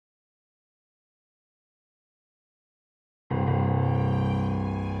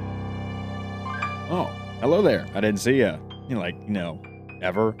Oh, hello there. I didn't see you.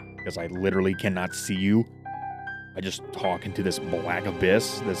 Ever. Because I literally cannot see you. I just talk into this black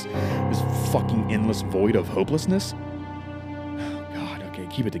abyss, this fucking endless void of hopelessness. Oh, God, okay,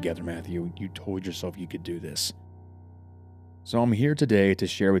 keep it together, Matthew. You told yourself you could do this. So I'm here today to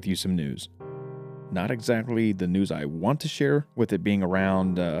share with you some news. Not exactly the news I want to share, with it being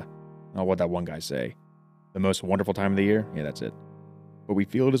around, what'd that one guy say? The most wonderful time of the year? Yeah, that's it. But we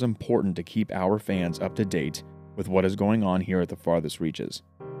feel it is important to keep our fans up to date with what is going on here at the Farthest Reaches.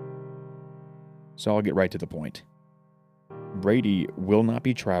 So I'll get right to the point. Brady will not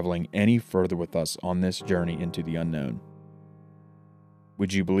be traveling any further with us on this journey into the unknown.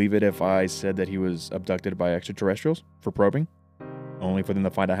 Would you believe it if I said that he was abducted by extraterrestrials for probing? Only for them to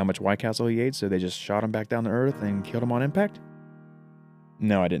find out how much White Castle he ate, so they just shot him back down to Earth and killed him on impact?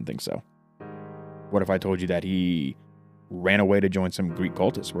 No, I didn't think so. What if I told you that he ran away to join some Greek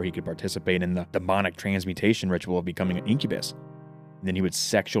cultists where he could participate in the demonic transmutation ritual of becoming an incubus? And then he would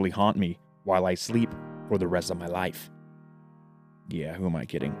sexually haunt me while I sleep for the rest of my life. Yeah, who am I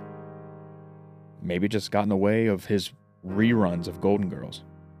kidding? Maybe it just got in the way of his reruns of Golden Girls.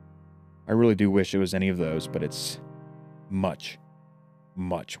 I really do wish it was any of those, but it's much,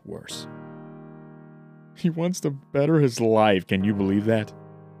 much worse. He wants to better his life, can you believe that?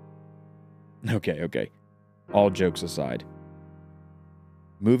 Okay. All jokes aside.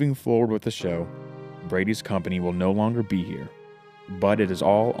 Moving forward with the show, Brady's company will no longer be here, but it is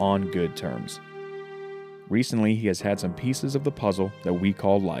all on good terms. Recently, he has had some pieces of the puzzle that we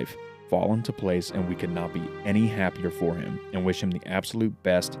call life fall into place, and we could not be any happier for him and wish him the absolute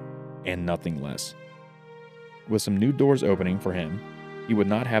best and nothing less. With some new doors opening for him, he would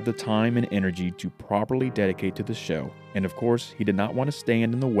not have the time and energy to properly dedicate to the show, and of course, he did not want to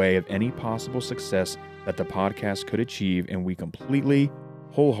stand in the way of any possible success that the podcast could achieve, and we completely,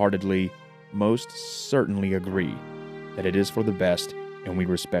 wholeheartedly, most certainly agree that it is for the best, and we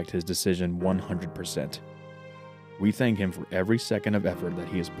respect his decision 100%. We thank him for every second of effort that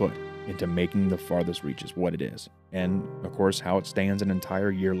he has put into making the Farthest Reaches what it is, and of course how it stands an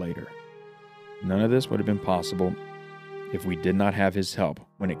entire year later. None of this would have been possible if we did not have his help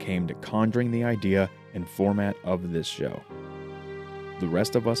when it came to conjuring the idea and format of this show. The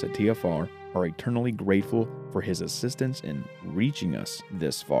rest of us at TFR are eternally grateful for his assistance in reaching us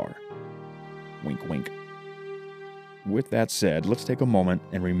this far. Wink, wink. With that said, let's take a moment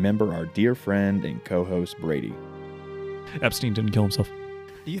and remember our dear friend and co-host Brady. Epstein didn't kill himself.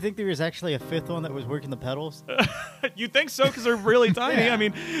 Do you think there was actually a fifth one that was working the pedals? You think so? Because they're really tiny. Yeah. I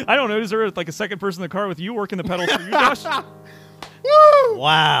mean, I don't know. Is there like a second person in the car with you working the pedals for you, Josh? Woo!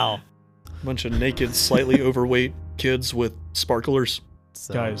 Wow. Bunch of naked, slightly overweight kids with sparklers.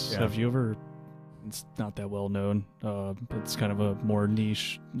 So, Guys, yeah. have you ever... It's not that well known. It's kind of a more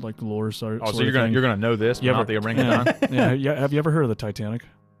niche, like lore sort. Oh, so sort you're of thing. gonna know this, but You not ever- the orangutan? yeah. Have you ever heard of the Titanic?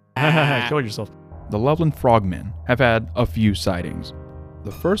 Kill yourself. The Loveland Frogmen have had a few sightings.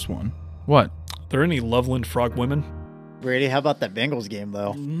 The first one, what? Are there any Loveland frog women? Brady, how about that Bengals game,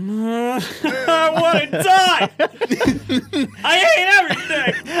 though? I want to die! I hate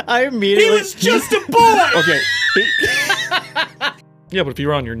everything! I immediately... just a boy! Okay, Yeah, but if you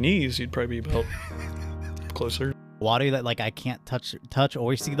were on your knees, you'd probably be about closer. Water that, like, I can't touch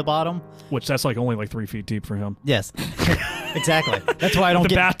or see the bottom? Which that's like only like 3 feet deep for him. Yes. Exactly. That's why I don't The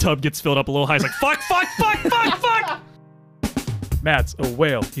get... bathtub gets filled up a little high. He's like, fuck! Matt's a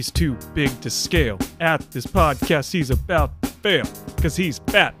whale. He's too big to scale. At this podcast, he's about to fail. Because he's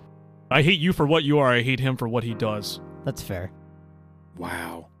fat. I hate you for what you are. I hate him for what he does. That's fair.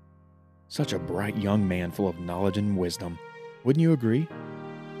 wow. Such a bright young man full of knowledge and wisdom. Wouldn't you agree?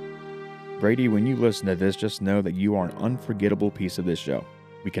 Brady, when you listen to this, just know that you are an unforgettable piece of this show.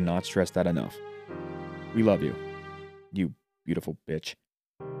 We cannot stress that enough. We love you. You beautiful bitch.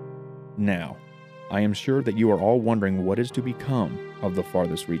 Now, I am sure that you are all wondering what is to become of the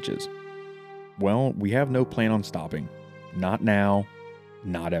Farthest Reaches. Well, we have no plan on stopping. Not now,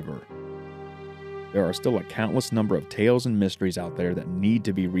 not ever. There are still a countless number of tales and mysteries out there that need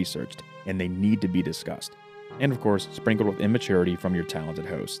to be researched, and they need to be discussed. And of course, sprinkled with immaturity from your talented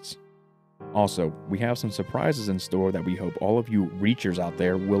hosts. Also, we have some surprises in store that we hope all of you reachers out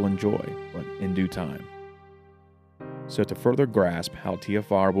there will enjoy, but in due time. So to further grasp how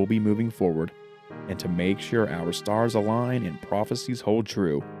TFR will be moving forward, and to make sure our stars align and prophecies hold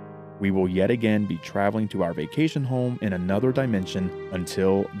true, we will yet again be traveling to our vacation home in another dimension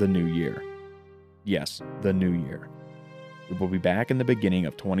until the new year. Yes, the new year. We will be back in the beginning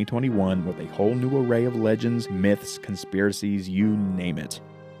of 2021 with a whole new array of legends, myths, conspiracies, you name it.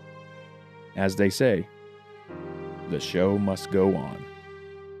 As they say, the show must go on.